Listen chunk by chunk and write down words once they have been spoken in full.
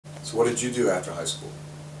So what did you do after high school?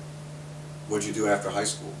 What did you do after high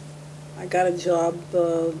school? I got a job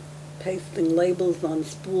pasting labels on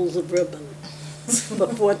spools of ribbon for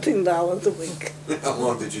 $14 a week. How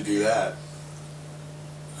long did you do that?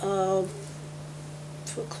 For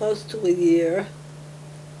close to a year.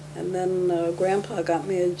 And then Grandpa got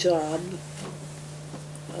me a job.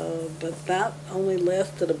 But that only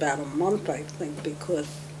lasted about a month, I think, because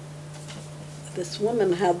this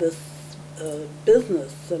woman had this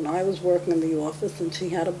business, and I was working in the office, and she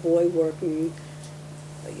had a boy working,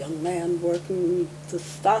 a young man working the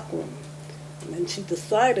stockroom. And then she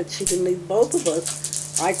decided she didn't need both of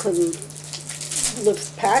us. I couldn't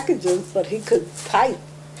lift packages, but he could type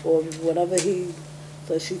or whatever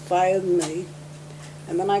so she fired me.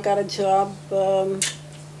 And then I got a job, I don't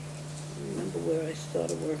remember where I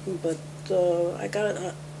started working, but I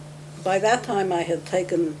got by that time I had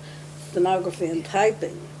taken stenography and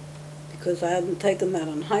typing, because I hadn't taken that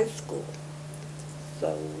in high school.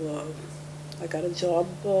 So I got a job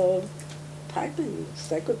typing,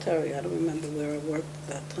 secretary. I don't remember where I worked at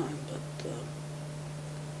that time, but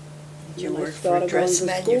Did you work for a dress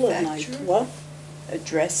manufacturer? What? A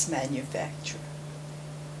dress manufacturer.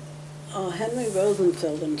 Henry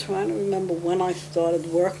Rosenfeld. I'm trying to remember when I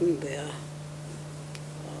started working there.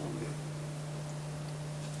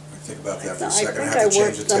 Think about that for a I second. think I have to I change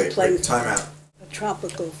worked the tape. Wait, someplace, time out. a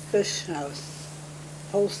tropical fish house,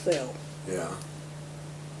 wholesale. Yeah.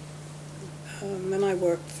 Then I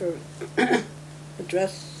worked for a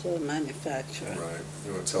dress manufacturer. Right.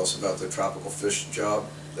 You want to tell us about the tropical fish job?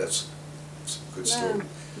 That's a good story. Yeah.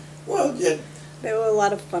 Well, yeah. There were a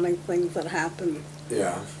lot of funny things that happened.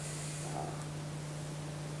 Yeah.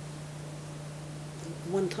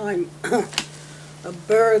 One time, a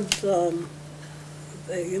bird,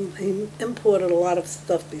 he imported a lot of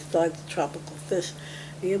stuff besides tropical fish.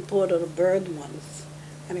 He imported a bird once,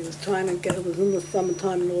 and he was trying to get, it was in the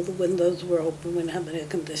summertime and all the windows were open. We didn't have air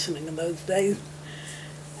conditioning in those days.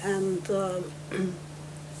 And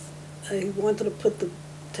he wanted to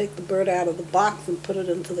take the bird out of the box and put it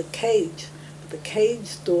into the cage. But the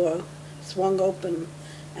cage door swung open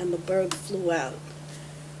and the bird flew out.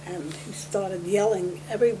 And he started yelling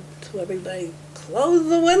to everybody, "Close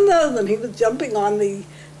the windows!" And he was jumping on the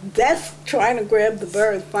desk trying to grab the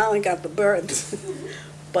bird. Finally got the bird.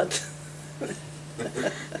 But then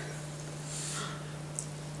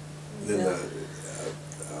yeah.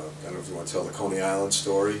 I don't know if you want to tell the Coney Island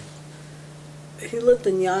story. He lived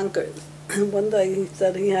in Yonkers. One day he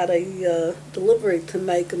said he had a delivery to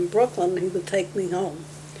make in Brooklyn. He would take me home.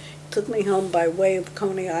 He took me home by way of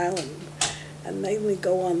Coney Island and made me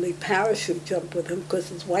go on the parachute jump with him because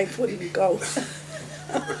his wife wouldn't go.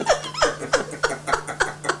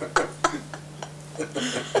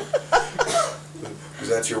 Was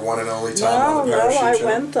that your one and only time on the parachute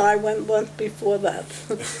jump? I went once before that.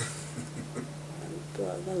 And,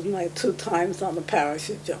 those were my 2 times on the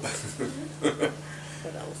parachute jump.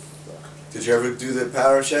 What else? Did you ever do the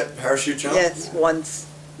parachute jump? Yes, once.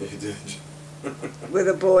 Yeah, you did. With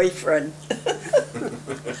a boyfriend.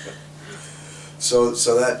 So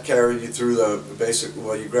that carried you through the basic,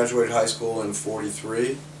 well, you graduated high school in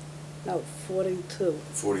 43? No, 42.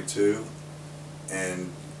 42, and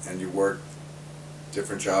you worked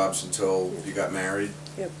different jobs until you got married?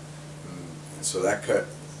 Yep. And so that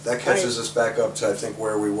catches us back up to, I think,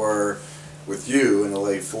 where we were with you in the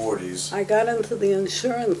late 40s. I got into the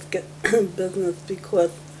insurance business because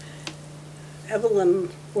Evelyn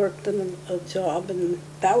worked in a job, and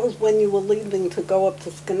that was when you were leaving to go up to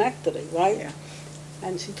Schenectady, right? Yeah.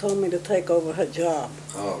 And she told me to take over her job.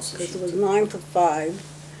 Oh, so because it was 9 to 5,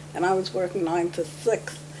 and I was working 9 to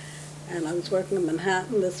 6. And I was working in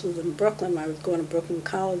Manhattan. This was in Brooklyn. I was going to Brooklyn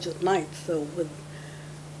College at night, so with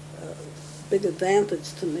big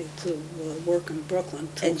advantage to me to work in Brooklyn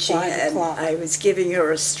till 5 o'clock. I was giving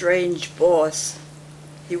her a strange boss.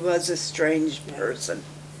 He was a strange person.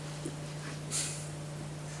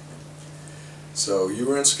 So you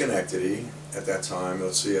were in Schenectady at that time.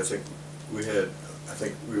 Let's see, I think we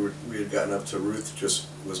had gotten up to Ruth just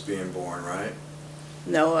was being born, right?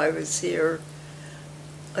 No, I was here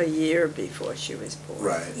a year before she was born.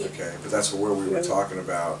 Right, Yeah. okay. But that's where we were talking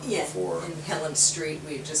about Yeah, before. in Helen Street.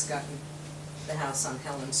 We had just gotten the house on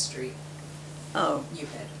Helen Street. Oh. You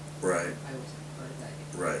had. Right, I wasn't part of that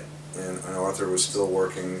yet. right. And Arthur was still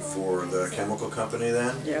working for the chemical company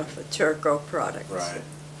then? Yeah, for Turco Products. Right.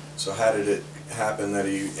 So how did it happen that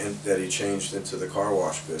he changed into the car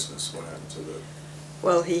wash business? What happened to the...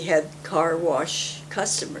 Well, he had car wash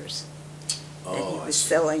customers that he Oh, I was see.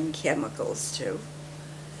 selling chemicals to.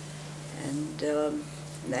 And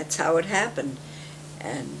that's how it happened.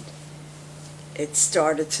 And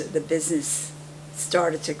the business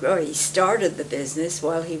started to grow. He started the business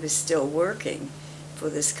while he was still working for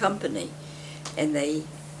this company, and they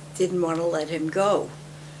didn't want to let him go.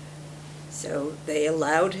 So they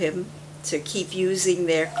allowed him to keep using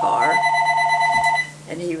their car,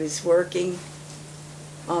 and he was working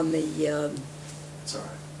on the, It's all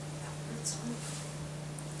right.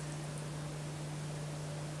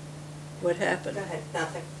 what happened? Go ahead,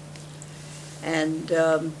 nothing. And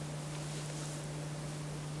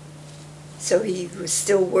so he was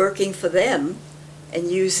still working for them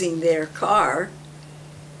and using their car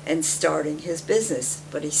and starting his business,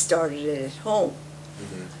 but he started it at home.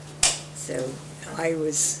 Mhm. So I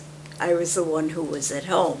was the one who was at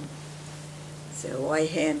home. So I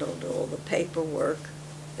handled all the paperwork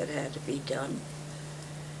that had to be done.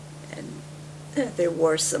 And there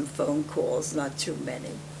were some phone calls, not too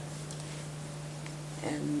many.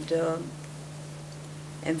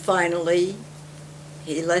 And finally,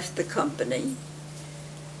 he left the company,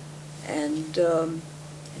 and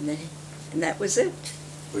that was it.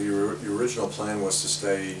 Well, your original plan was to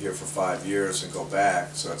stay here for 5 years and go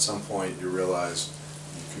back, so at some point you realized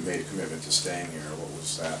you made a commitment to staying here. What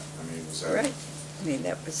was that? I mean, was that... Right. I mean,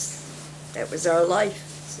 that was our life.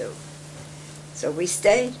 So we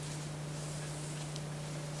stayed.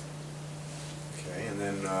 Okay, and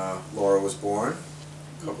then Laura was born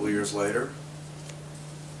a couple of years later,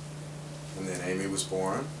 and then Amy was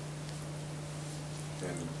born,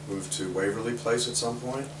 and moved to Waverly Place at some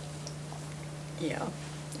point. Yeah,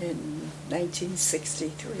 in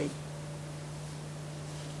 1963.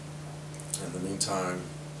 In the meantime,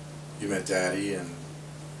 you met Daddy in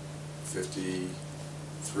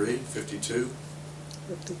 53, 52?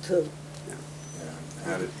 52. Yeah.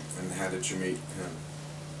 And how did you meet him?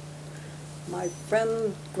 My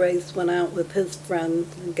friend Grace went out with his friend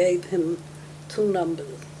and gave him 2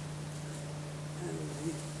 numbers.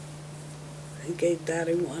 And he gave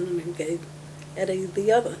Daddy one and he gave Eddie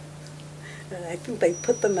the other. And I think they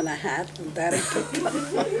put them in a hat and Daddy took them.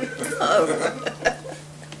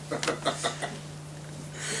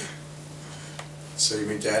 So you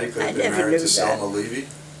mean Daddy could I have been never married knew to that. Selma Levy?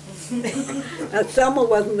 Now, Selma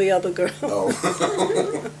wasn't the other girl. Oh.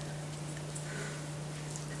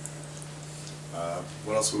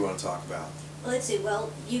 What else do we want to talk about? Well, let's see,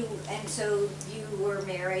 so you were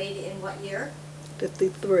married in what year?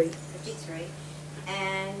 53. 53.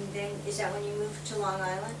 And then, is that when you moved to Long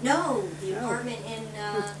Island? No, the apartment in,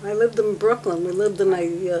 I lived in Brooklyn. We lived in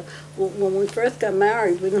a, when we first got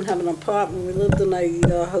married, we didn't have an apartment. We lived in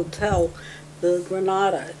a hotel, the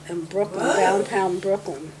Granada in Brooklyn, Whoa. downtown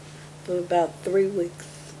Brooklyn, for about 3 weeks.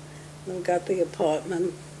 Then we got the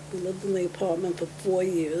apartment. We lived in the apartment for 4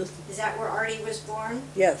 years. is that where Artie was born?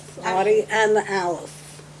 Yes, How Artie many- and Alice.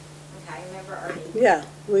 Okay, I remember Artie. Yeah,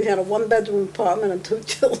 we had a 1-bedroom apartment and 2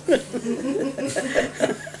 children.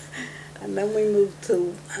 And then we moved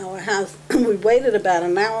to our house. We waited about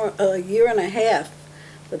a year and a half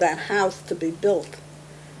for that house to be built.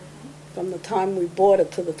 From the time we bought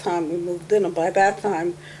it to the time we moved in. And by that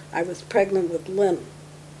time, I was pregnant with Lynn.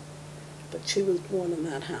 But she was born in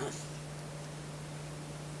that house.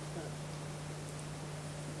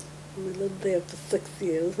 We lived there for 6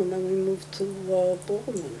 years, and then we moved to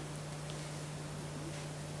Baldwin,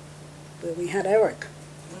 where we had Eric.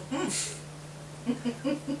 And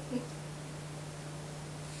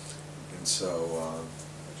so,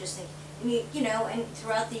 I'm just thinking, you know, and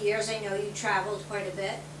throughout the years, I know you traveled quite a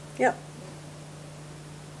bit. Yep.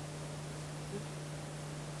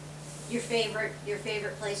 Your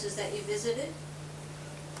favorite places that you visited?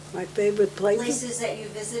 My favorite places, Places that you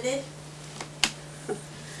visited?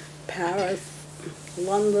 Paris,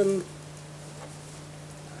 London.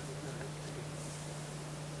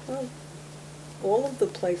 Well, all of the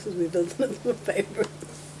places we visited were favorites.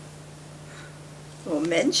 Well,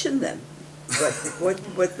 mention them. What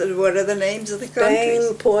are the names of the Spain,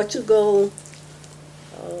 countries? Portugal,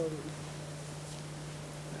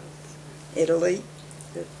 Italy.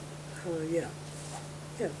 yeah,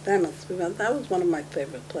 Venice. That was one of my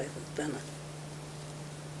favorite places, Venice.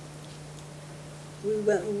 We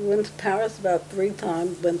went to Paris about 3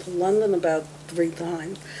 times, went to London about 3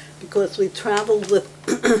 times, because we traveled with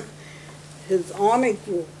his army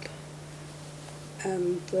group,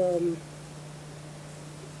 and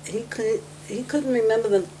he couldn't remember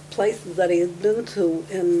the places that he had been to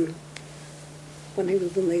when he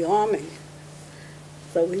was in the army.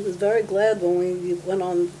 So he was very glad when we went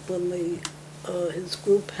on, his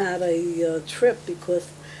group had a trip, because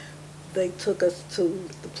they took us to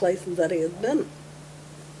the places that he had been.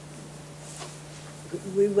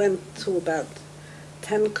 We went to about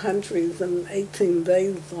 10 countries in 18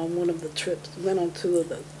 days on one of the trips. We went on 2 of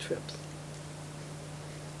those trips.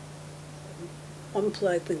 One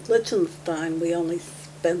place, I think Liechtenstein, we only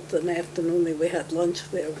spent an afternoon. We had lunch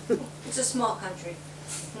there. It's a small country.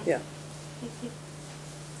 Yeah.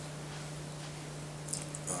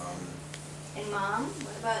 And Mom,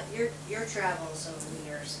 what about your travels over the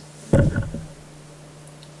years?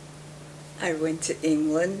 I went to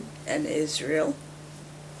England and Israel,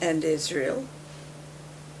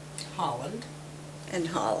 Holland. and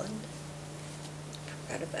Holland.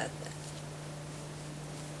 Forgot about that.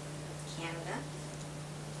 Canada?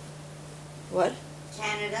 What?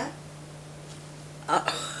 Canada?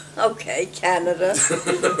 Okay, Canada. It's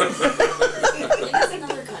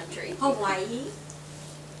another country. Hawaii?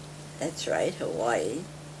 That's right, Hawaii.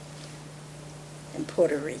 And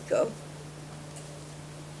Puerto Rico.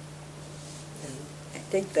 And, I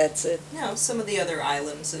think that's it. no, some of the other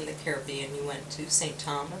islands in the Caribbean, you went to St.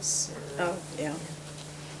 Thomas or... Oh, yeah.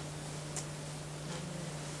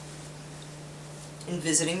 And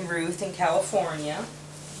visiting Ruth in California.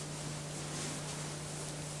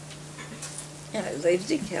 Yeah, I lived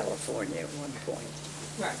in California at one point.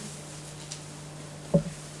 Right.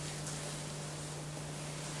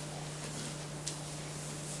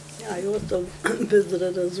 Yeah, I also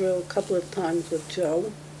visited Israel a couple of times with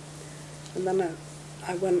Joe. And then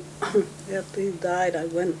I went, after he died, I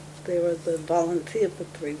went there as a volunteer for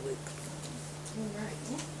 3 weeks.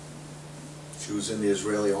 Right. She was in the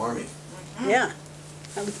Israeli army. Yeah,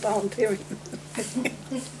 I was volunteering.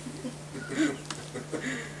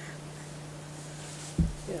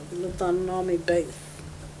 Yeah, we lived on an army base.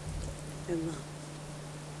 And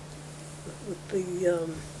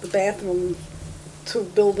with the bathroom 2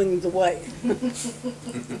 buildings away.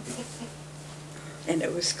 And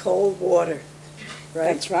it was cold water,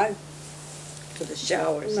 right? That's right. For the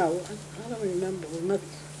showers. No, I don't remember. We must.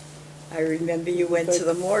 I remember you went to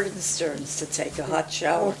the Morgensterns to take a hot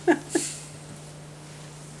shower.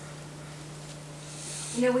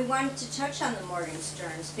 You know, we wanted to touch on the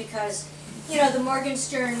Morgensterns because, you know, the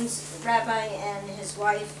Morgensterns, Rabbi and his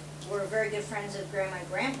wife, were very good friends of Grandma and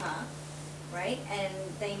Grandpa, right? And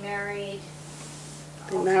they married.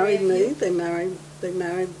 They all married 3 of me. you. They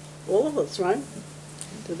married all of us, right?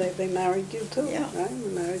 They married you too, Yeah. right? They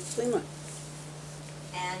married Seema.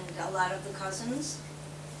 And a lot of the cousins.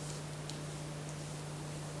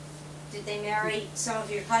 Did they marry some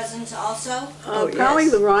of your cousins also? Oh, Probably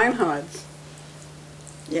yes. the Reinhardts.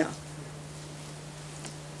 Yeah,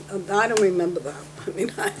 I don't remember that. I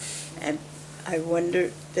mean, and I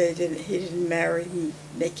wonder he didn't marry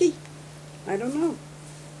Mickey? I don't know.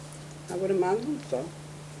 I would imagine so.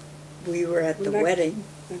 We were at the Next- wedding.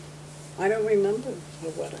 I don't remember the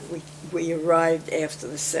wedding. We arrived after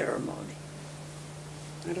the ceremony.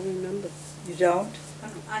 I don't remember. You don't?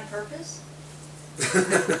 On purpose?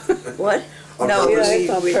 What? On No, purpose? Yeah, it's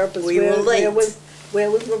on purpose. we were late. Where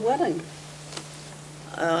was the wedding?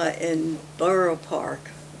 In Borough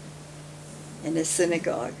Park, in a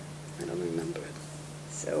synagogue. I don't remember it.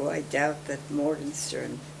 So I doubt that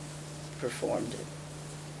Morgenstern performed it.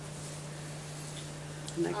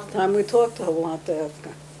 Next time we talk to her, we'll have to ask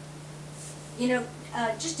her. You know,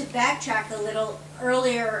 just to backtrack a little,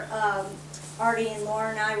 earlier, Artie and Laura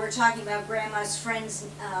and I were talking about Grandma's friends,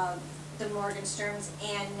 the Morgensterns,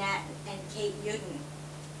 and Nat and Kate Uden.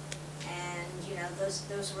 And, you know,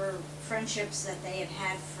 those were friendships that they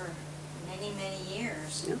had for many, many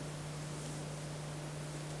years. Yeah.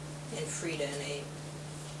 And Frida and Abe.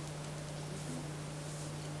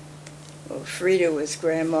 Well, Frida was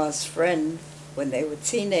Grandma's friend when they were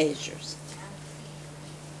teenagers.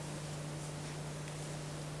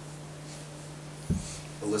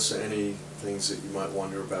 Alyssa, any things that you might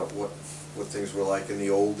wonder about what things were like in the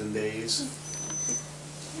olden days?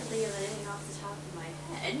 Can't think of anything off the top of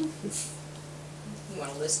my head. You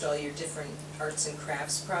want to list all your different arts and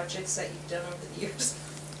crafts projects that you've done over the years?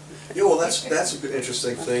 Yeah, well, that's a good,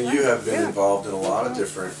 interesting thing. You have been Yeah. involved in a lot of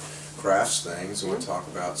different crafts things. You want to talk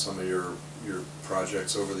about some of your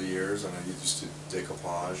projects over the years? I know you used to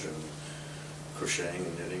decoupage and crocheting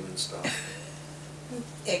and knitting and stuff.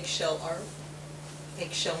 Eggshell art,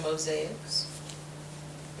 eggshell mosaics.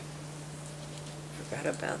 Forgot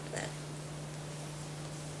about that.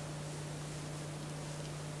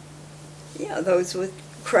 Yeah, those were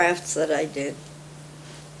crafts that I did.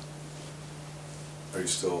 Are you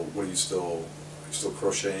still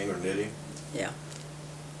crocheting or knitting? Yeah,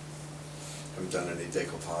 Haven't done any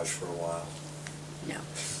decoupage for a while. yeah.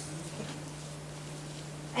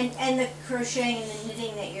 And the crocheting and the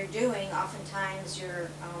knitting that you're doing, oftentimes you're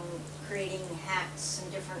creating hats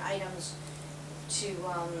and different items to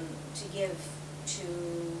give to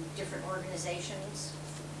different organizations?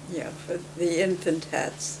 Yeah, for the infant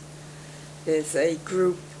hats, there's a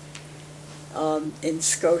group in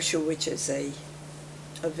Scotia, which is a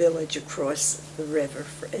village across the river.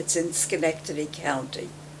 It's in Schenectady County.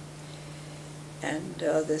 And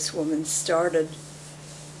this woman started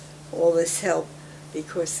all this help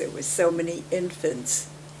because there was so many infants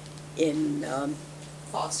in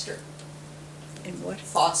Foster. in what?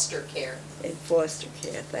 Foster care. In foster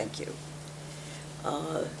care, thank you.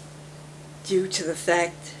 Due to the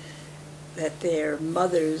fact that their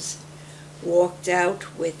mothers walked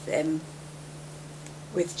out with them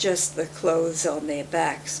with just the clothes on their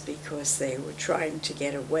backs because they were trying to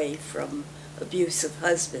get away from abusive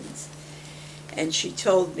husbands. And she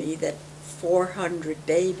told me that 400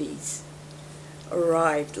 babies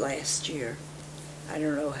arrived last year. I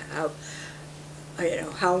don't know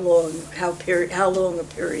how long a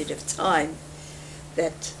period of time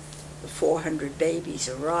that the 400 babies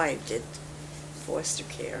arrived at foster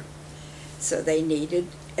care. So they needed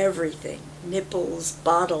everything: nipples,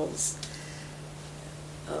 bottles,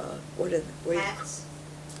 Hats?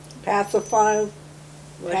 Pacifiers,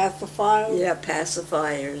 What? pacifiers. Yeah,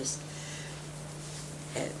 pacifiers.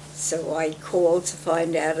 And so I called to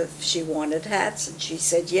find out if she wanted hats, and she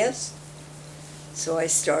said yes. So I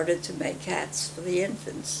started to make hats for the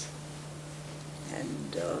infants.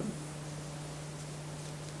 And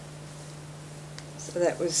so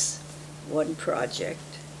that was one project.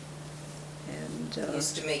 And You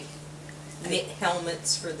used to make knit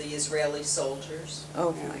helmets for the Israeli soldiers.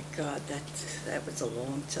 oh my God, that was a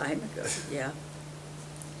long time ago, yeah.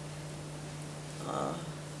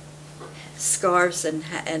 Scarves and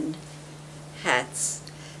hats,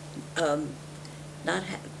 not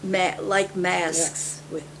like masks.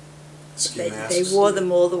 With Ski masks. they wore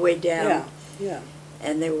them all the way down. Yeah, yeah.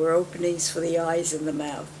 And there were openings for the eyes and the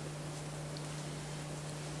mouth.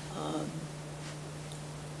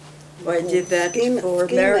 Well, I did that for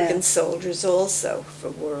Ski American mask. soldiers also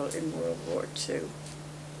in World War II.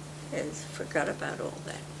 I forgot about all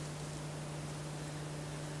that.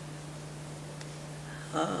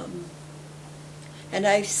 And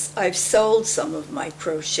I've sold some of my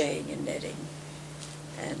crocheting and knitting,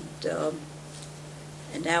 and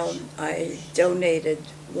now I donated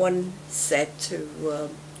one set to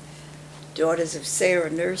Daughters of Sarah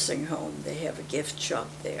Nursing Home. They have a gift shop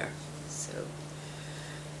there, so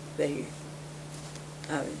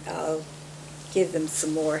I'll give them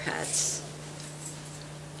some more hats.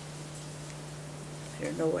 I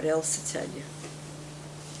don't know what else to tell you.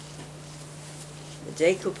 The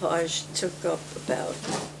decoupage took up about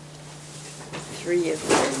 3 of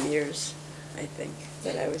my years, I think,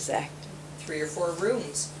 that I was active. 3 or 4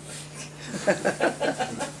 rooms.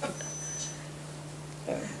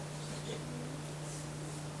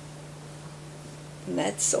 And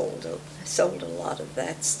that sold a lot of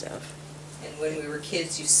that stuff. And when we were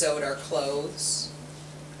kids, you sewed our clothes.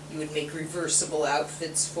 You would make reversible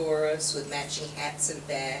outfits for us with matching hats and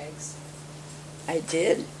bags. I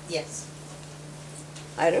did? Yes.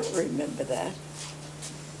 I don't remember that.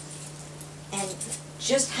 And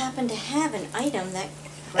just happened to have an item that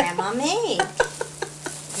Grandma made.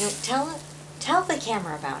 You know, tell the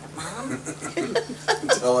camera about it, Mom.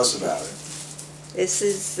 Tell us about it. This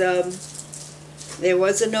is, there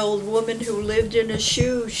was an old woman who lived in a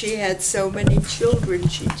shoe. She had so many children,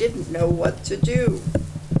 she didn't know what to do.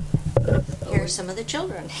 Here are some of the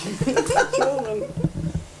children. Children.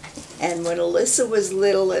 And when Alyssa was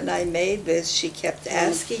little and I made this, she kept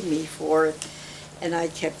asking me for it, and I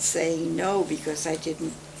kept saying no because I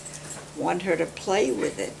didn't want her to play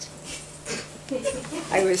with it.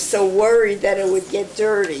 I was so worried that it would get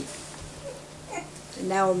dirty. And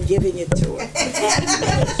now I'm giving it to her.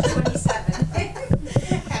 27.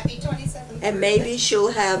 Happy 27th. And maybe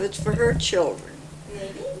she'll have it for her children.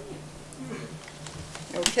 Maybe.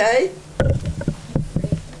 Okay?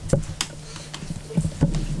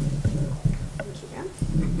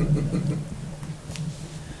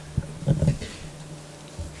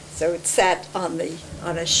 So it sat on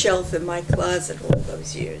a shelf in my closet all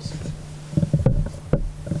those years.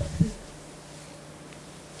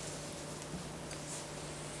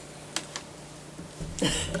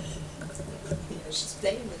 She's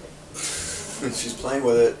playing with it. She's playing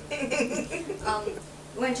with it.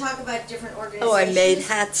 You want to talk about different organizations? Oh, I made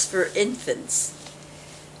hats for infants.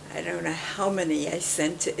 I don't know how many I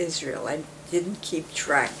sent to Israel. I didn't keep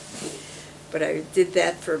track, but I did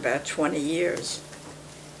that for about 20 years.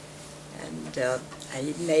 And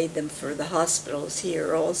I made them for the hospitals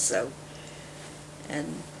here also.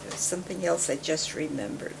 And there's something else I just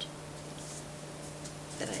remembered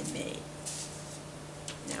that I made.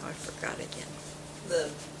 Now I forgot again. the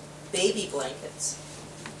baby blankets,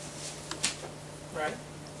 right?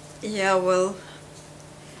 Yeah, well,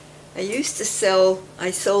 I sold,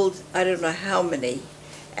 I don't know how many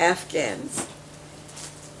Afghans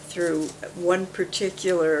through one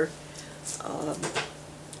particular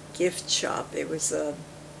gift shop. It was a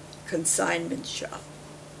consignment shop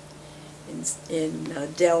in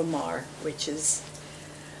Del Mar, which is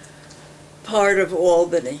part of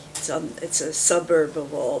Albany. It's a suburb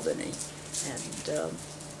of Albany, and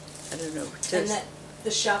I don't know. And that,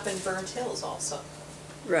 the shop in Burnt Hills also.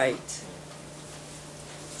 Right.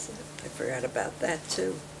 So I forgot about that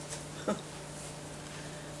too.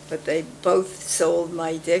 But they both sold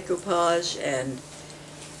my decoupage, and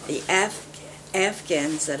the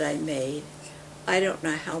Afghans that I made, I don't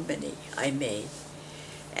know how many I made.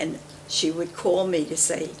 And she would call me to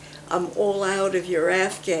say, I'm all out of your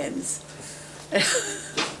Afghans.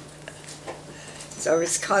 So I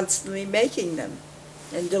was constantly making them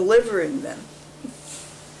and delivering them.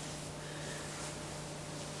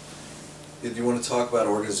 Did you want to talk about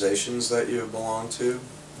organizations that you belong to?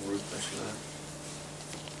 Ruth mentioned that.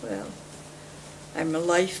 Well, I'm a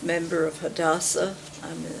life member of Hadassah.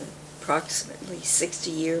 I'm an approximately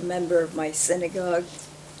 60-year member of my synagogue.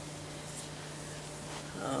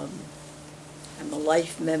 I'm a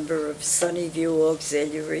life member of Sunnyview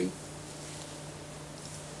Auxiliary.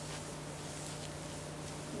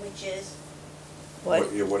 Which is,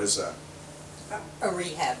 What? Yeah, what is that? A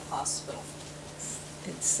rehab hospital.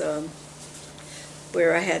 It's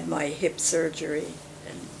where I had my hip surgery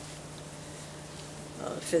and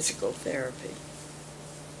physical therapy.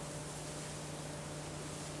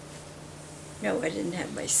 No, I didn't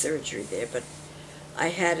have my surgery there, but I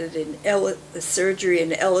had it in the surgery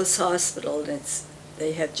in Ellis Hospital, and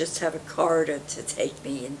they just have a corridor to take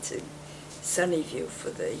me into Sunnyview for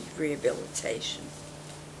the rehabilitation.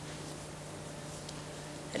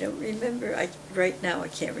 I don't remember, right now I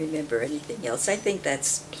can't remember anything else. I think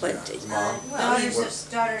that's plenty. Yeah. Mom? Daughters of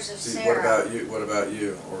See, Sarah. What about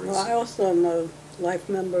you? Well, I also am a life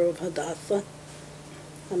member of Hadassah,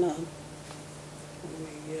 and a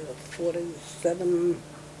 47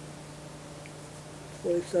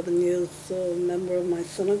 years member of my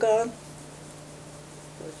synagogue.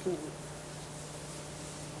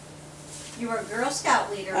 You were a Girl Scout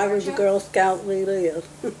leader, I weren't was a you? Girl Scout leader, yes.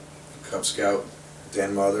 Cub Scout,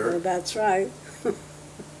 den mother. Well, that's right.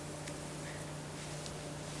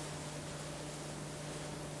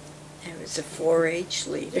 I was a 4-H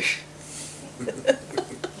leader.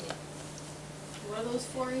 What are those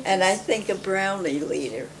 4-H's? And I think a Brownie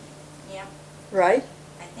leader, Yeah, right?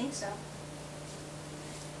 I think so.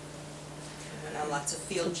 Went on lots of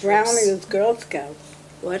field trips. Brownie was Girl Scouts.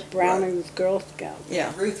 What? Brownie was Girl Scout.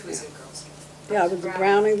 Yeah. Ruth was in Girl Scouts. Yeah, I was a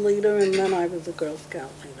Brownie leader, and then I was a Girl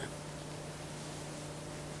Scout leader.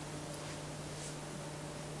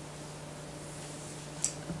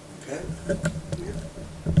 Okay.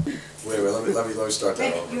 Wait, let me start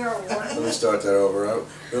that over. You're a war. Let me start that over. I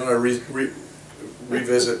want to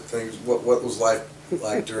revisit things. What was life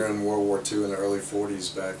like during World War II in the early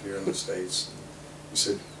 '40s back here in the States? You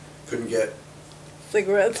said couldn't get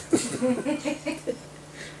Cigarettes and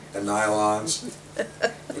nylons.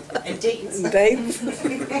 And dates. and dates.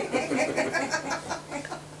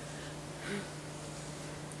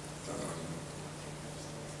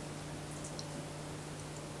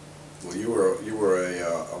 Well, you were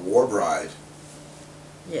a war bride,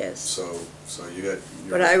 Yes. so you had.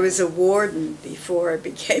 But I was a warden before I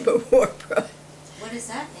became a war bride. What does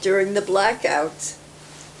that mean? During the blackouts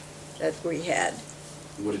that we had,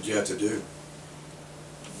 What did you have to do?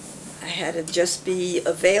 I had to just be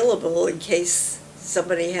available in case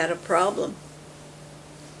somebody had a problem.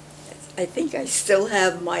 I think I still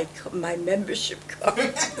have my membership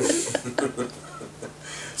card.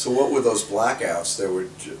 So what were those blackouts? There were,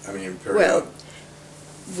 Well,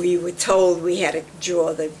 we were told we had to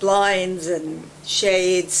draw the blinds and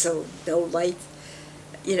shades so no light.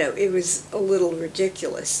 You know, it was a little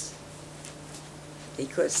ridiculous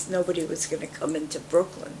because nobody was going to come into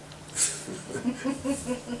Brooklyn.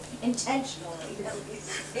 Intentionally, at least.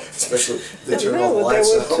 especially if they turn No, all the there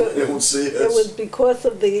lights was, out, they won't see us. It was because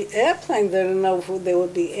of the airplanes. They didn't know if there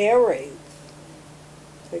would be air raids.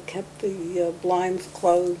 They kept the blinds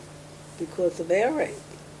closed because of air raids.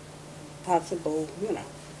 Possible, you know.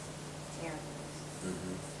 Yeah.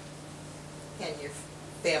 Mhm. And your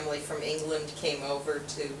family from England came over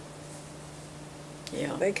to,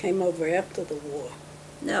 Yeah. They came over after the war.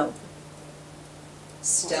 No, we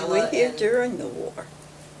Stella were here and during the war.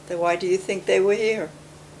 Then why do you think they were here?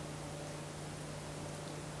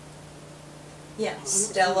 yeah,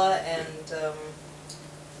 Stella and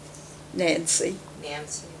Nancy.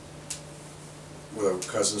 Nancy? Were there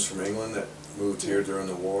cousins from England that moved here during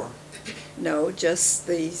the war? No, just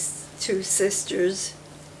these two sisters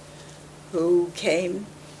who came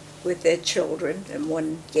with their children, and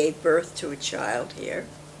one gave birth to a child here.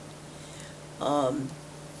 Because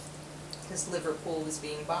Liverpool was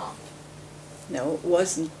being bombed. No, it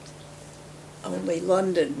wasn't. Only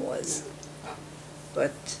London was. Oh.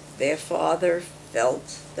 But their father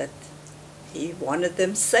felt that he wanted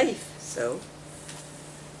them safe, so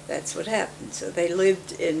that's what happened. So they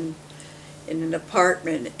lived in an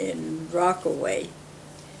apartment in Rockaway,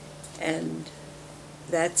 and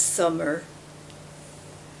that summer,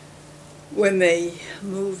 when they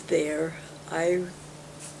moved there, I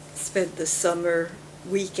spent the summer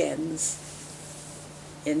weekends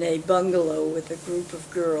in a bungalow with a group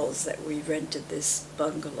of girls that we rented this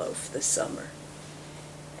bungalow for the summer.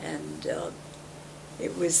 And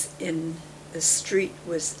it was in the street,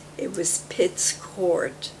 it was Pitt's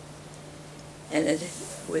Court, and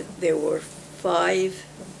there were 4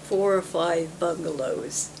 or 5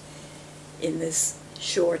 bungalows in this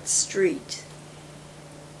short street.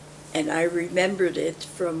 And I remembered it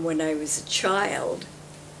from when I was a child,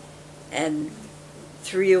 and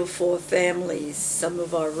 3 or 4 families, some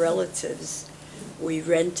of our relatives, we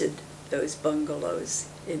rented those bungalows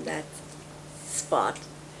in that spot.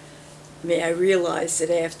 I mean, I realized that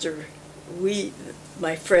after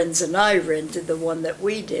my friends and I rented the one that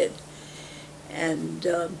we did, and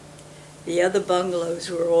the other bungalows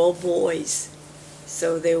were all boys,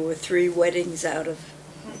 so there were 3 weddings out of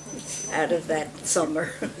that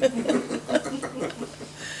summer.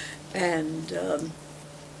 And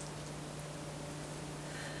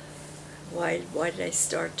why did I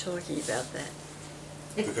start talking about that?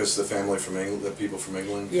 Because the family from England, the people from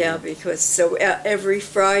England? Yeah, because every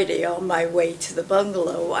Friday on my way to the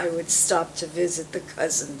bungalow, I would stop to visit the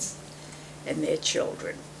cousins and their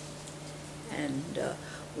children. And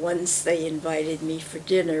once they invited me for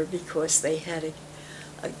dinner because they had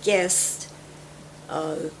a guest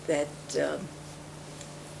that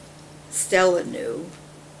Stella knew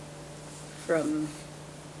from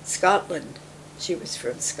Scotland. She was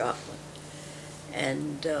from Scotland.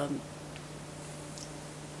 And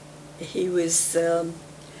he was a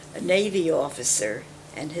Navy officer,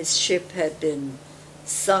 and his ship had been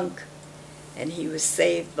sunk, and he was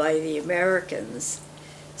saved by the Americans.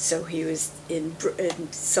 So he was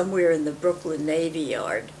somewhere in the Brooklyn Navy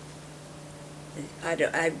Yard. I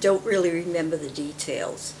don't really remember the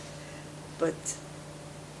details, but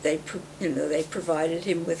they provided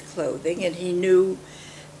him with clothing, and he knew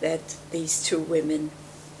that these 2 women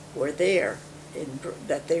were there,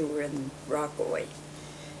 that they were in Rockaway.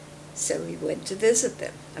 So he went to visit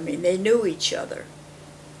them. I mean, they knew each other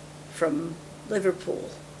from Liverpool.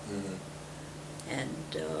 Mm-hmm.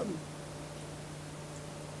 And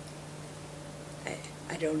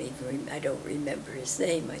I don't remember his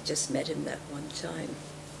name. I just met him that one time.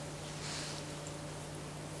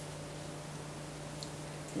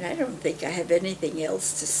 And I don't think I have anything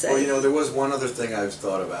else to say. Well, you know, there was one other thing I've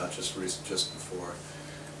thought about just before,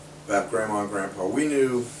 about Grandma and Grandpa. We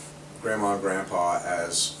knew Grandma and Grandpa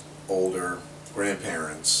as older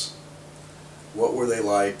grandparents. What were they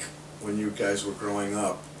like when you guys were growing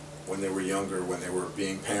up, when they were younger, when they were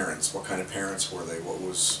being parents? What kind of parents were they? What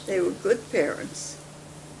was... They were good parents.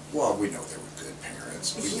 Well, we know they were good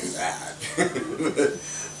parents. We knew that.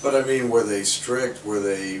 But I mean, were they strict? Were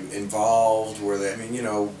they involved? Were they, I mean, you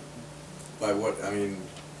know, by what, I mean,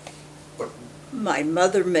 what? My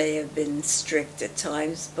mother may have been strict at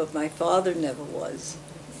times, but my father never was.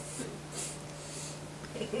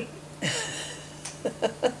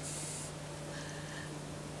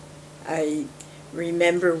 I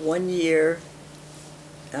remember one year,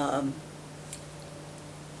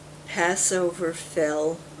 Passover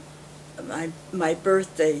fell. My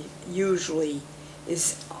birthday usually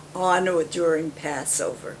is on or during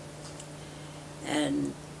Passover.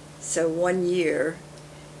 And so one year,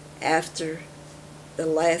 after the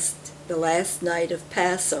last night of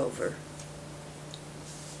Passover,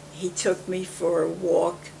 he took me for a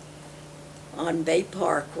walk on Bay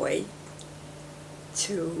Parkway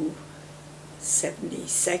to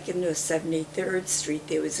 72nd or 73rd Street.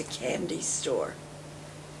 There was a candy store,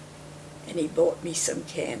 and he bought me some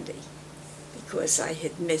candy because I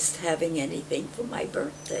had missed having anything for my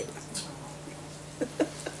birthday.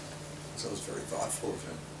 So it was very thoughtful of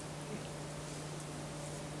him.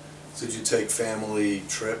 So did you take family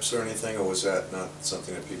trips or anything, or was that not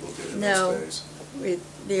something that people did in those days?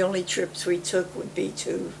 The only trips we took would be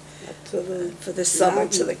for the summer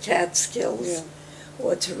to the Catskills,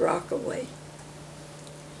 or to Rockaway.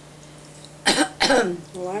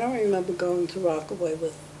 Well, I don't remember going to Rockaway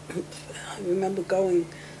with, I remember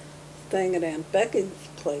staying at Aunt Becky's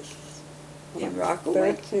place. When In I was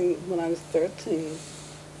Rockaway? 13, when I was 13,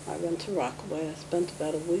 I went to Rockaway. I spent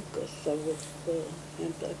about a week or so with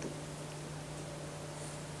Aunt Becky.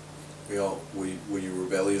 Were you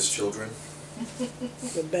rebellious children?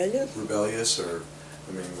 Rebellious? Rebellious, or,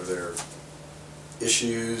 I mean, were there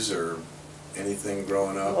issues or anything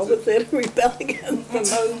growing up? What was there to rebel against in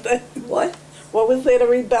those days? What? What was there to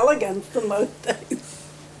rebel against in those days?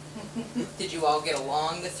 Did you all get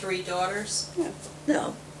along, the three daughters?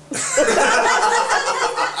 No.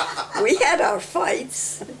 We had our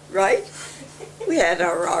fights, right? We had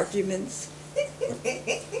our arguments.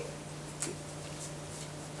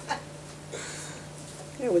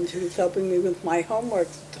 Yeah, when she was helping me with my homework,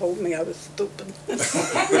 she told me I was stupid.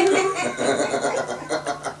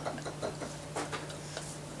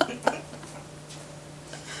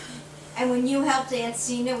 And when you helped Aunt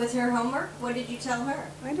Sina with her homework, what did you tell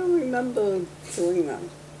her? I don't remember doing that.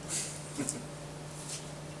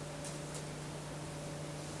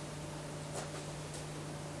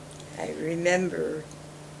 I remember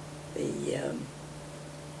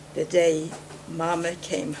the day Mama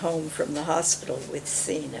came home from the hospital with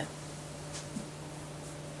Sina,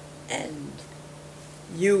 and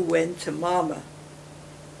you went to Mama,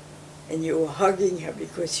 and you were hugging her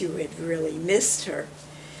because you had really missed her,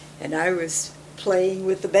 and I was playing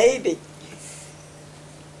with the baby,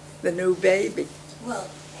 the new baby. Well,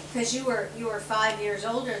 because you were 5 years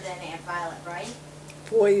older than Aunt Violet, right?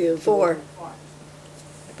 4 years. 4. old. 4.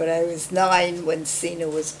 But I was 9 when Sina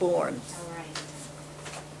was born. All right.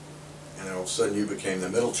 And all of a sudden you became the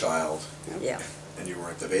middle child, Yeah. and you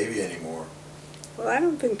weren't the baby anymore. Well, I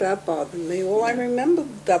don't think that bothered me. All I remember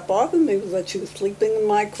that bothered me was that she was sleeping in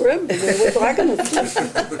my crib, and where was I going to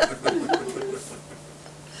sleep?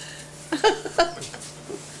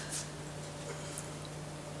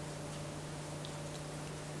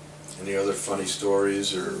 Any other funny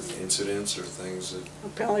stories or incidents or things that? I'll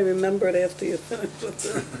probably remember it after you finish with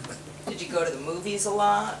it. Did you go to the movies a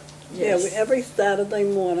lot? Yeah, Yes. every Saturday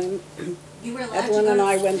morning, You were allowed Evelyn to go and to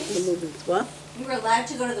I the went to movies? the movies. What? You were allowed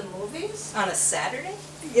to go to the movies? On a Saturday?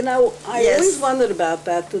 You know, I Yes. always wondered about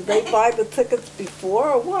that. Did they buy the tickets before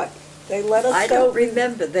or what? They let us I go? don't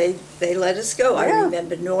remember. They let us go. I Yeah.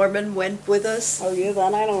 remember Norman went with us. Oh, yeah,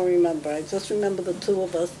 that I don't remember. I just remember the two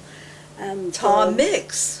of us. And Tom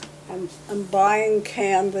Mix. and buying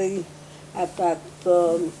candy at that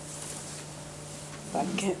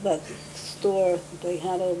store. They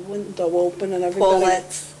had a window open and everybody.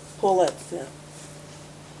 Paulette's. Paulette's, yeah.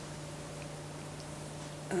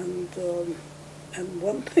 And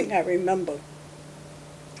one thing I remember,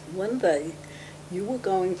 one day you were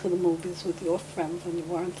going to the movies with your friends and you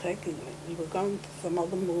weren't taking me. You were going to some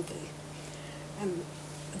other movie. And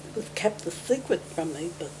it was kept a secret from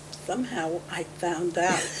me, but somehow I found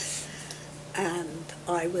out. And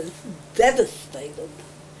I was devastated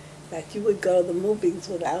that you would go to the movies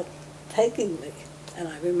without taking me. And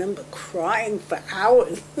I remember crying for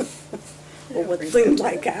hours, or what seemed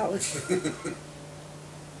like hours.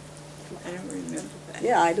 I don't remember that.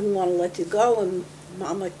 Yeah, I didn't want to let you go, and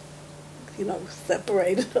Mama,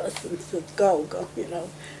 separated us and said, go,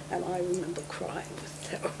 And I remember crying. It was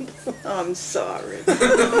terrible. I'm sorry.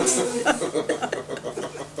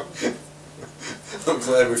 I'm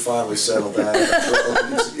glad we finally settled that after all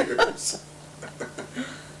these years.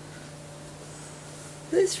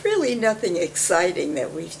 There's really nothing exciting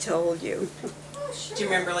that we've told you. Oh, sure. Do you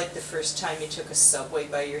remember like the first time you took a subway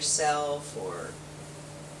by yourself, or?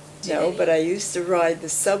 did No, any- but I used to ride the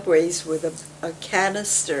subways with a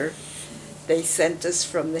canister they sent us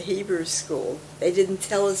from the Hebrew school. They didn't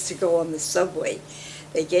tell us to go on the subway.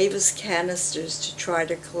 They gave us canisters to try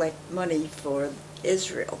to collect money for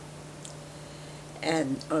Israel.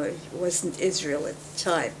 And it wasn't Israel at the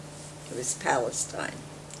time. It was Palestine.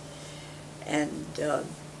 And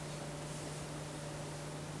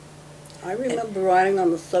I remember riding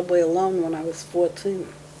on the subway alone when I was 14.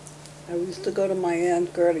 I used to go to my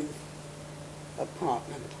Aunt Gertie's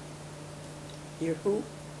apartment. you who?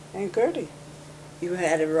 Aunt Gertie. You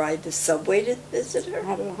had to ride the subway to visit her?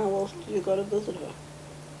 How else did you go to visit her?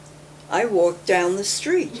 I walked down the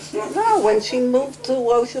street. No, when she moved to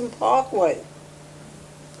Ocean Parkway.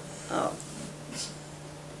 Oh,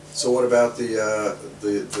 So what about the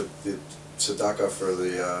tzedakah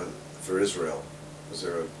for Israel? Was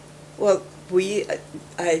there a? well,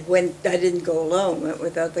 I didn't go alone, went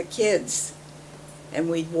with other kids. And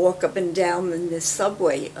we'd walk up and down in the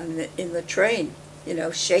subway, in the train,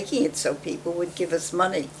 shaking it so people would give us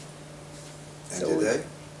money. And So did they?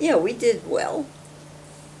 Yeah, we did well.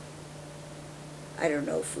 I don't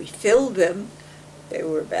know if we filled them. They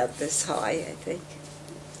were about this high, I think.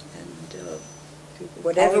 And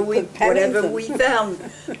whatever we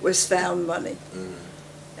found was found money. Mhm.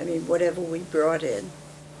 I mean, whatever we brought in.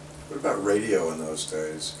 What about radio in those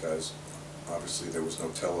days, guys? Obviously, there was no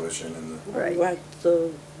television in the... Right. What's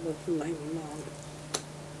the name?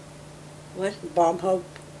 What? Bob Hope.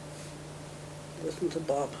 Listen to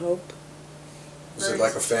Bob Hope. Was it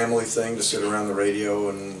like a family thing to sit around the radio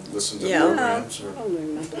and listen to Yeah. programs? I Or? don't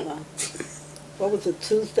remember that. What was it,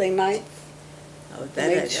 Tuesday night? Oh, that I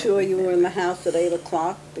Made don't sure you were in the remember. house at 8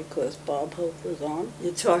 o'clock because Bob Hope was on.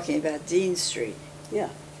 You're talking about Dean Street. Yeah.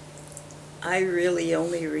 I really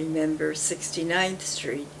only remember 69th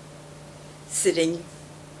Street, sitting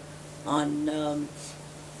on the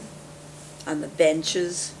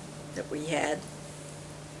benches that we had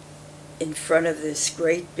in front of this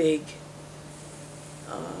great big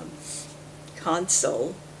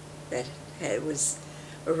console that was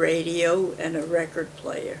a radio and a record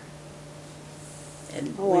player.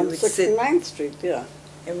 And Oh, we on would sit 69th Street, yeah.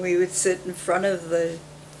 and we would sit in front of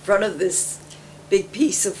this big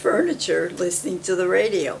piece of furniture listening to the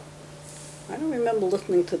radio. I don't remember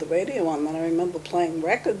listening to the radio on that. I remember playing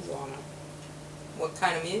records on it. What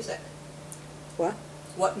kind of music? What?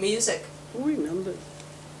 What music? Who remembers?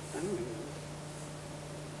 I don't remember.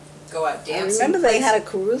 Go out I dancing? remember they place? had a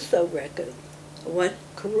Caruso record. What?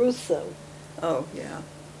 Caruso. Oh, yeah.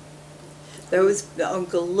 Those,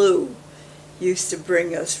 Uncle Lou used to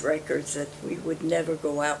bring us records that we would never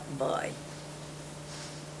go out and buy.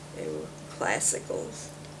 They were classicals.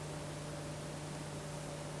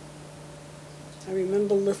 I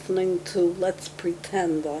remember listening to Let's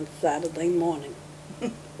Pretend on Saturday morning.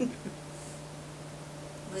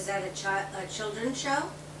 Was that a children's show?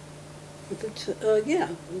 Yeah,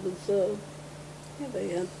 it was, yeah, they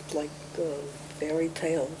had like fairy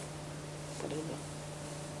tales, whatever.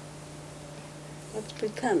 Let's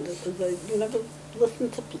Pretend. You never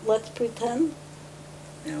listened to Let's Pretend?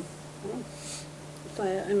 No. Oh.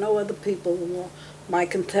 I know other people, my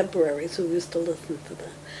contemporaries, who used to listen to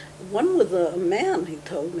that. One was a man, he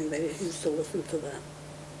told me, they used to listen to that.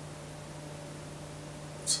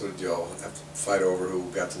 So did y'all have to fight over who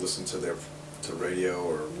got to listen to radio,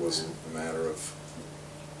 or was it a matter of...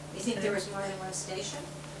 You think there was more than one station?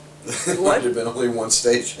 There might have been only one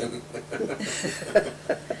station.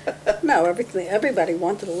 No, everybody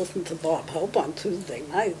wanted to listen to Bob Hope on Tuesday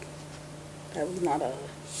night. That was not a...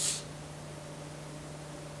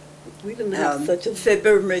 We didn't have such a...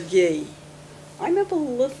 Fibber McGee. I never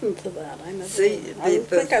listened to that. I never... See, I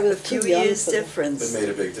think I was the few too young years for that. difference. It made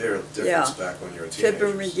a big difference Yeah. back when you were teenagers.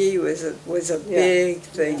 Fibber McGee was a Yeah. big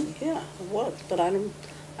thing. Yeah, it was, but I don't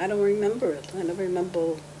remember it. I never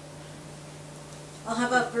remember... Well, how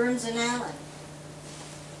about Burns and Allen?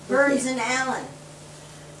 Burns and Allen.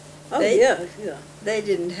 Oh, They- yeah. They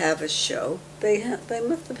didn't have a show. They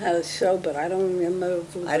must have had a show, but I don't remember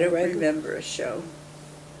if it was I don't regular. remember a show.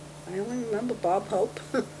 I only remember Bob Hope.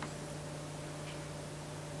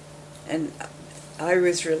 And I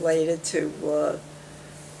was related to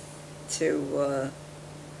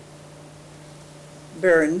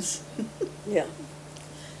Burns Yeah.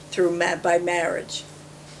 by marriage.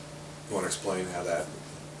 You want to explain how that...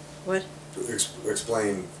 What?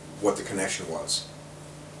 Explain what the connection was.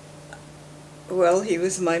 Well, he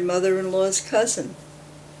was my mother-in-law's cousin.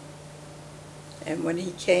 And when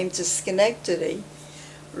he came to Schenectady,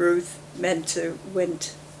 Ruth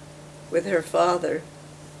went with her father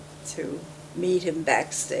to meet him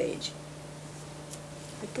backstage.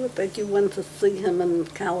 I thought that you went to see him in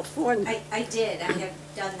California. I did. I had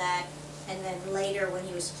done that, and then later when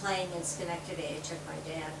he was playing in Schenectady, I took my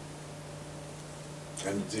dad.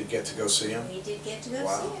 And you did get to go see him? We did get to go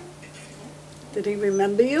Wow. see him. Did he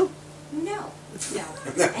remember you? No, no.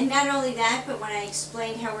 And not only that, but when I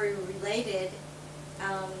explained how we were related,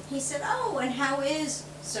 he said, "Oh, and how is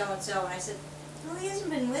so-and-so?" And I said, "Well, he hasn't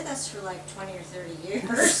been with us for like 20 or 30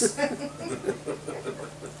 years."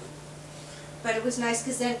 But it was nice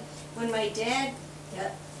because then when my dad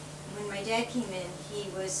came in, he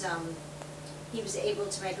was able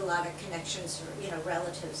to make a lot of connections for,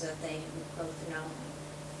 relatives that they had both known.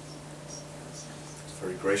 So that was nice. It's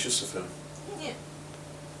very gracious of him. Yeah.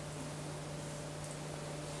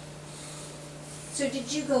 So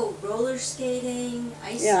did you go roller skating,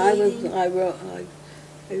 ice Yeah, skating? I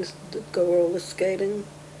used to go roller skating.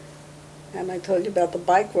 And I told you about the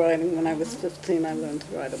bike riding. When I was 15, I learned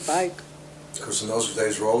to ride a bike. Because in those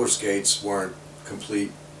days, roller skates weren't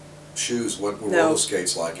complete shoes. What were No. roller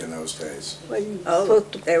skates like in those days? Well, you Oh,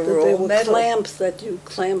 they were all metal. clamps that you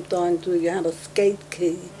clamped onto. You had a skate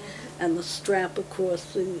key and the strap across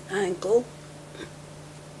the ankle.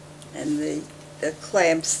 and the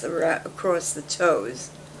clamps across the toes,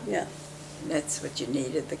 Yeah. and that's what you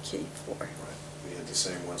needed the key for. Right. We had the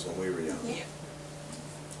same ones when we were young. Yeah.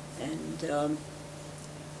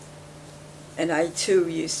 And I too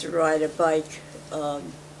used to ride a bike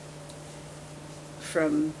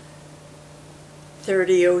from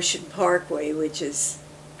 30 Ocean Parkway, which is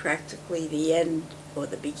practically the end or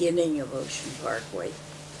the beginning of Ocean Parkway,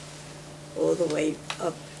 all the way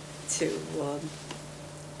up to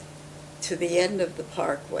the end of the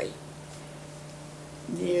parkway,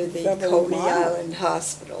 near the Several Coney miles. Island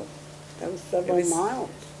Hospital. That was several It was- miles.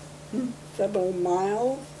 Several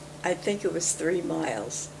miles. I think it was 3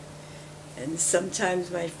 miles. And sometimes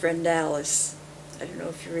my friend Alice, I don't know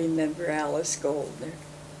if you remember Alice Goldner,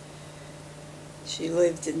 she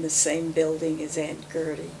lived in the same building as Aunt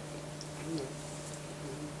Gertie.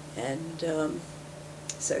 And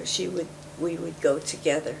so we would go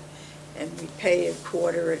together, and we'd pay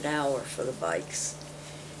 $0.25 an hour for the bikes.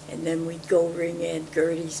 And then we'd go ring Aunt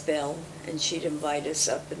Gertie's bell, and she'd invite us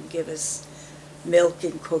up and give us milk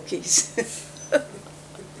and cookies.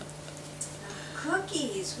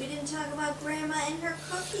 Cookies. We didn't talk about Grandma and her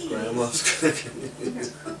cookies. Grandma's cooking. And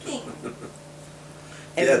her cooking.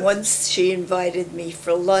 And Yeah. once she invited me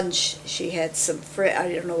for lunch, she had some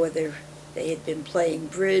I don't know whether they had been playing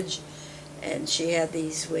bridge, and she had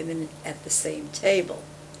these women at the same table.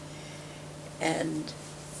 And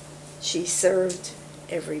she served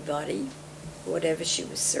everybody, whatever she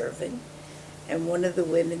was serving. And one of the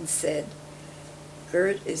women said,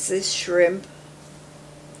 "Gert, is this shrimp?"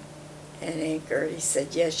 And Aunt Gertie said,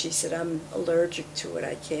 "Yes." She said, "I'm allergic to it,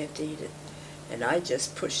 I can't eat it." And I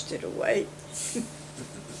just pushed it away.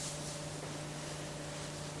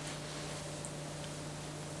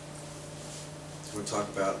 We'll talk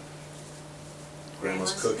about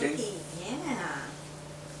Grandma's cooking. Yeah.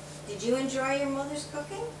 Did you enjoy your mother's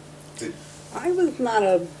cooking? I was not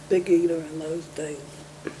a big eater in those days.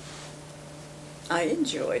 I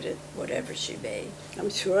enjoyed it, whatever she made. I'm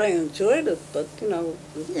sure I enjoyed it, but,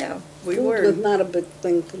 Yeah, we food was weren't, not a big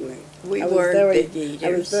thing for me. we I was weren't very- big eaters.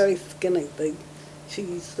 I was very skinny. She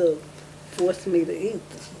used to force me to eat.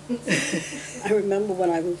 I remember when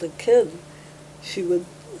I was a kid, she would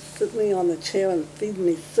sit me on the chair and feed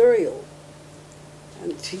me cereal.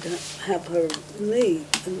 And she'd have her knee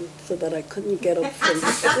so that I couldn't get up from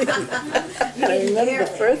sleep. And I remember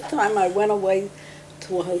the first time I went away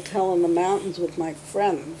to a hotel in the mountains with my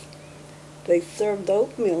friends, they served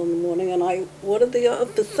oatmeal in the morning, and I ordered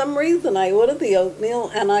for some reason I ordered the oatmeal,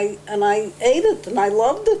 and I ate it, and I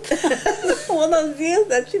loved it. All those years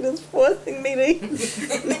that she was forcing me to eat.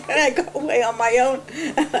 And then I go away on my own,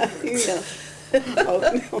 and I eat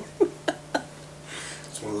oatmeal.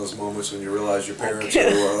 It's one of those moments when you realize your parents are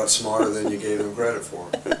a lot smarter than you gave them credit for.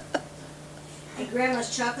 And Grandma's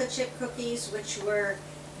chocolate chip cookies, which were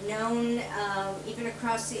known even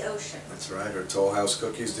across the ocean. That's right, her Toll House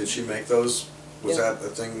cookies, did she make those? Was Yeah. that a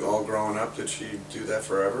thing all growing up? Did she do that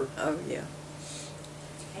forever? Oh, yeah.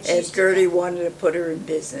 And she Aunt used to Gertie make- wanted to put her in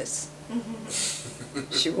business.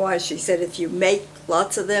 She said, "If you make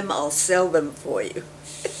lots of them, I'll sell them for you."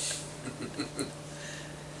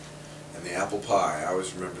 And the apple pie, I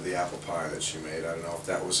always remember the apple pie that she made. I don't know if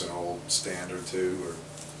that was an old standard too, or...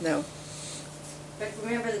 No, But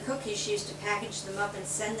remember the cookies, she used to package them up and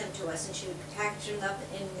send them to us, and she would package them up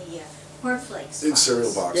in the cornflakes In box.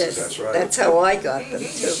 cereal boxes, yes, that's right. that's how I got them And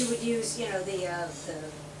she too. would use, the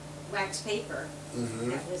wax paper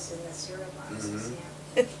Mhm. that was in the cereal boxes, Mhm.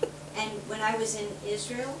 yeah. And when I was in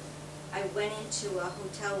Israel, I went into a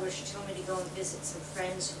hotel where she told me to go and visit some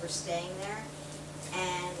friends who were staying there.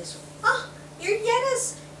 And this, you're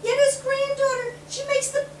Yetta's granddaughter. She makes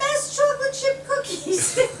the best chocolate chip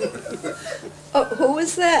cookies. Oh, who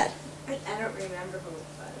was that? I don't remember who it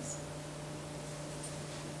was.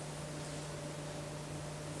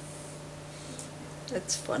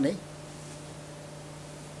 That's funny.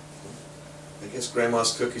 I guess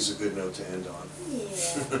Grandma's cookies a good note to end on. Yeah,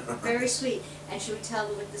 very sweet. And should we tell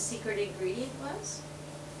them what the secret ingredient was?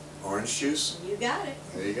 Orange juice? You got it.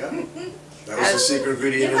 There you go. That was the secret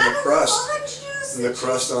ingredient in the crust. In the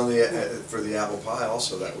crust on for the apple pie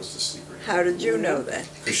also, that was the secret. How did you know that?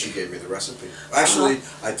 Because she gave me the recipe. Actually,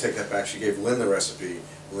 I take that back. She gave Lynn the recipe.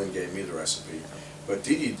 Lynn gave me the recipe. But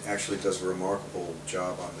Dee Dee actually does a remarkable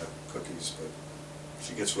job on the cookies, but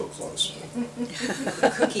she gets real close.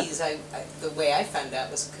 The cookies, the way I found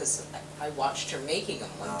out was because I watched her making them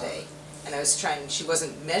one day, and I was trying, she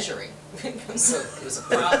wasn't measuring, so it was a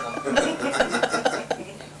problem.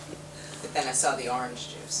 But then I saw the orange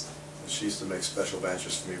juice. She used to make special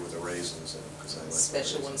batches for me with the raisins in them, because I like the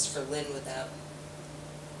Special raisins. ones for Lynn without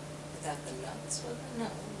the nuts, was it? No.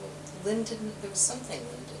 Lynn didn't, there was something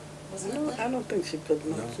Lynn did, wasn't it Lynn? I don't think she put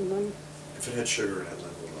much in them. If it had sugar in it,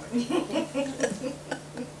 Lynn would like it.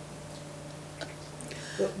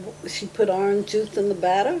 But she put orange juice in the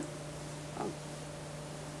batter?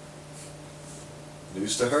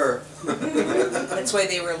 News to her. That's why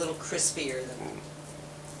they were a little crispier than.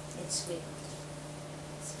 It's sweet.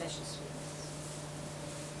 Special sweetness.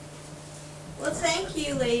 Well, thank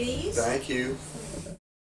you, ladies. Thank you.